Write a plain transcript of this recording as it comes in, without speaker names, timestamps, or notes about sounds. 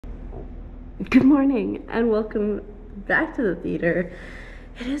Good morning and welcome back to the theater.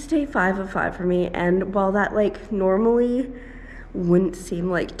 It is day 5 of 5 for me, and while that normally wouldn't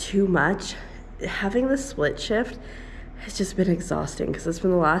seem like too much, having the split shift has just been exhausting because it's been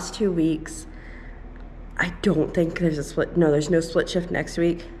the last 2 weeks. I don't think there's a split. No, there's no split shift next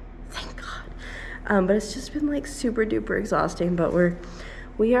week. Thank God. But it's just been super duper exhausting, but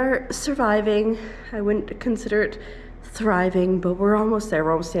we are surviving. I wouldn't consider it thriving, but we're almost there.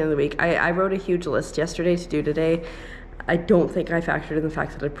 We're almost the end of the week. I wrote a huge list yesterday to do today. I don't think I factored in the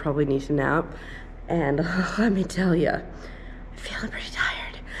fact that I probably need to nap, and let me tell you, I'm feeling pretty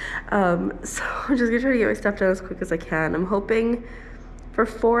tired. So I'm just gonna try to get my stuff done as quick as I can. I'm hoping for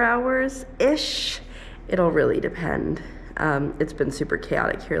 4 hours ish. It'll really depend. It's been super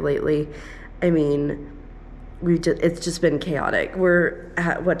chaotic here lately. I mean, it's just been chaotic. We're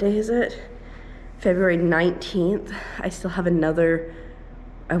at, what day is it? February 19th. I still have another,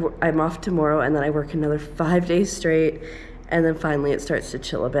 I'm off tomorrow, and then I work another 5 days straight, and then finally it starts to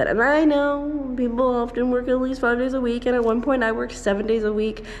chill a bit. And I know people often work at least 5 days a week, and at one point I worked 7 days a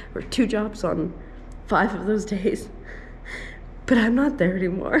week, or 2 jobs on 5 of those days. But I'm not there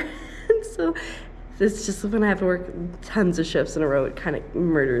anymore. And so it's just when I have to work tons of shifts in a row, it kind of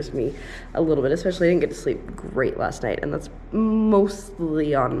murders me a little bit, especially I didn't get to sleep great last night, and that's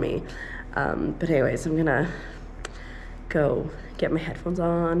mostly on me. But anyways, I'm gonna go get my headphones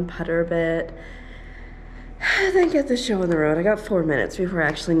on, putter a bit, then get the show on the road. I got 4 minutes before I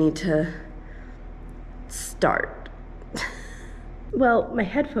actually need to start. Well, my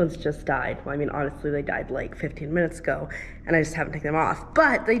headphones just died. Well, I mean, honestly, they died like 15 minutes ago, and I just haven't taken them off.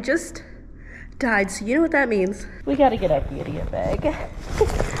 But they just died, so you know what that means. We gotta get out the idiot bag.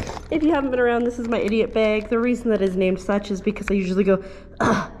 If you haven't been around, this is my idiot bag. The reason that is named such is because I usually go,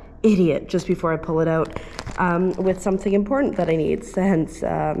 ugh, idiot, just before I pull it out with something important that I need. So hence,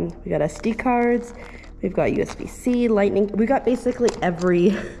 we got SD cards, we've got USB-C, lightning, we got basically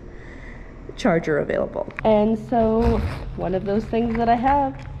every charger available. And so one of those things that I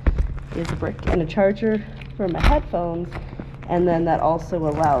have is a brick and a charger for my headphones, and then that also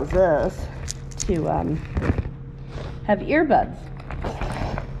allows us to have earbuds.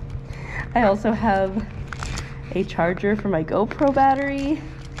 I also have a charger for my GoPro battery.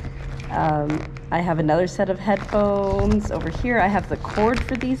 I have another set of headphones over here. I have the cord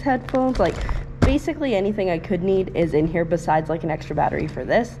for these headphones. Like, basically anything I could need is in here besides like an extra battery for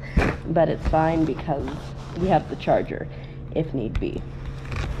this, but it's fine because we have the charger if need be.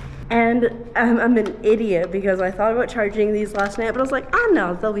 And I'm an idiot because I thought about charging these last night, but I was like, oh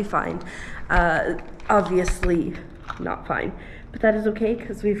no, they'll be fine. Obviously not fine, but that is okay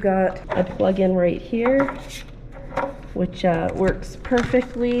because we've got a plug-in right here, which works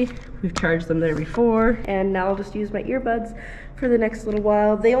perfectly. We've charged them there before, and now I'll just use my earbuds for the next little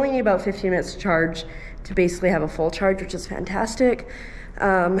while. They only need about 15 minutes to charge to basically have a full charge, which is fantastic.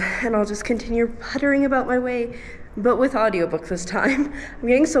 And I'll just continue puttering about my way, but with audiobooks this time. I'm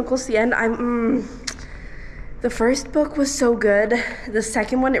getting so close to the end. The first book was so good. The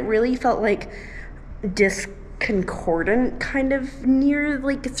second one, it really felt like discordant kind of near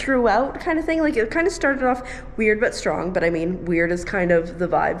throughout kind of thing. Like, it kind of started off weird but strong, but I mean, weird is kind of the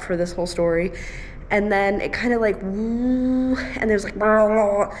vibe for this whole story. And then it kind of woo, and there's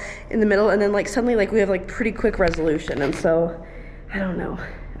in the middle, and then suddenly we have pretty quick resolution. And so I don't know,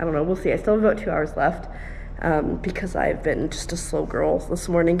 we'll see. I still have about 2 hours left because I've been just a slow girl this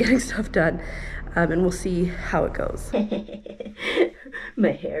morning getting stuff done, and we'll see how it goes.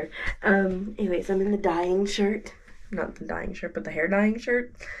 My hair. Anyways, I'm in the dyeing shirt. Not the dyeing shirt, but the hair dyeing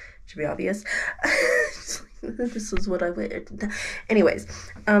shirt. Should be obvious. This is what I wear. Anyways,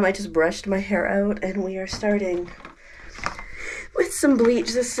 I just brushed my hair out, and we are starting with some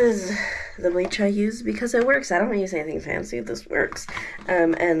bleach. This is the bleach I use because it works. I don't use anything fancy. This works.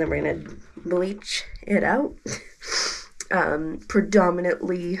 And then we're gonna bleach it out.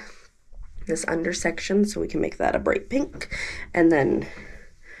 Predominantly this under section, so we can make that a bright pink, and then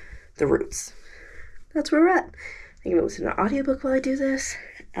the roots. That's where we're at. I'm gonna listen to an audiobook while I do this.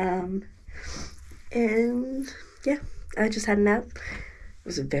 And yeah, I just had a nap. It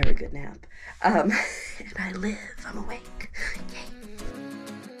was a very good nap. And I live, I'm awake. Yay.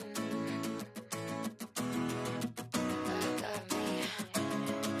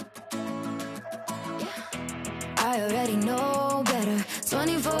 I already know better.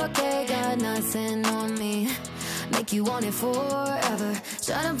 24K got nothing on me. Make you want it forever.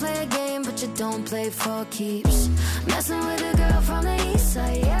 Try to play a game, but you don't play for keeps. Messing with a girl from the east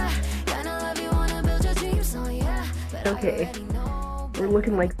side, yeah. Kinda love you, wanna build your dreams on, yeah. But okay, we're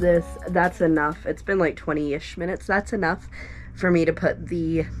looking like this. That's enough. It's been 20-ish minutes. That's enough for me to put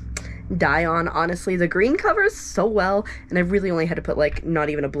the dye on. Honestly, the green covers so well, and I really only had to put like not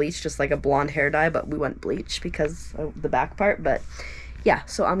even a bleach, just like a blonde hair dye, but we went bleach because of the back part. But yeah,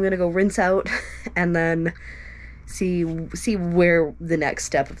 so I'm gonna go rinse out and then see where the next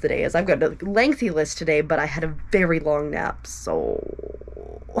step of the day is. I've got a lengthy list today, but I had a very long nap, so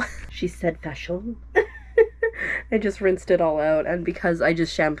she said fashion. I just rinsed it all out, and because I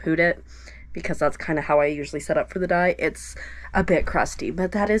just shampooed it, because that's kind of how I usually set up for the dye, it's a bit crusty,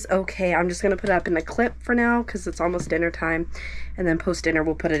 but that is okay. I'm just gonna put it up in a clip for now because it's almost dinner time, and then post dinner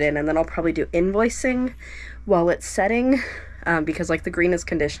we'll put it in, and then I'll probably do invoicing while it's setting, because like the green is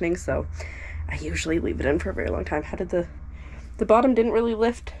conditioning, so I usually leave it in for a very long time. How did the bottom didn't really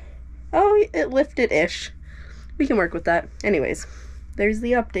lift? Oh, it lifted-ish. We can work with that. Anyways, there's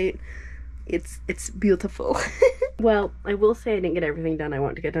the update. It's beautiful. Well, I will say I didn't get everything done I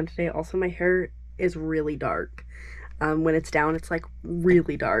want to get done today. Also, my hair is really dark. When it's down, it's like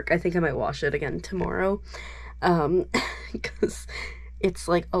really dark. I think I might wash it again tomorrow, because it's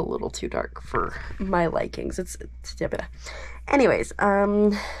like a little too dark for my likings. It's anyways,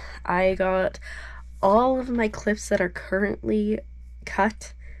 I got all of my clips that are currently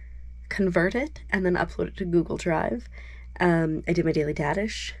cut, converted, and then uploaded to Google Drive. I did my daily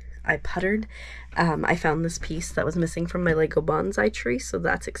dadish. I puttered. I found this piece that was missing from my Lego bonsai tree, so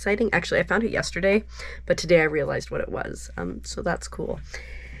that's exciting. Actually, I found it yesterday, but today I realized what it was, so that's cool.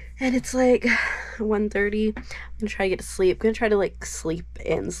 And it's like 1:30. I'm gonna try to get to sleep. I'm gonna try to like sleep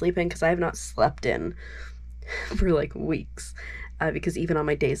in, because I have not slept in for like weeks, because even on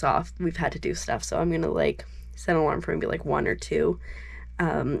my days off, we've had to do stuff, so I'm gonna like set an alarm for maybe like 1 or 2,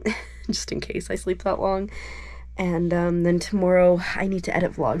 just in case I sleep that long. And then tomorrow I need to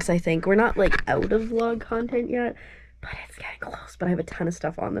edit vlogs, I think. We're not like out of vlog content yet, but it's getting close. But I have a ton of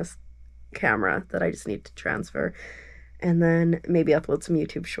stuff on this camera that I just need to transfer, and then maybe upload some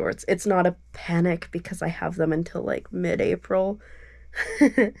YouTube shorts. It's not a panic because I have them until like mid-April,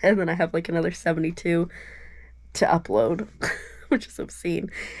 and then I have like another 72 to upload, which is obscene.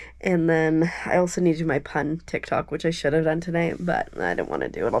 And then I also need to do my pun TikTok, which I should have done today, but I didn't want to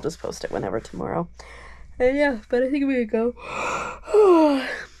do it. I'll just post it whenever tomorrow. And yeah, but I think I'm gonna go.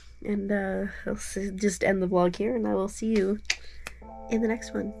 And I'll just end the vlog here, and I will see you in the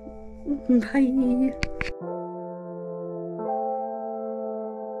next one. Bye.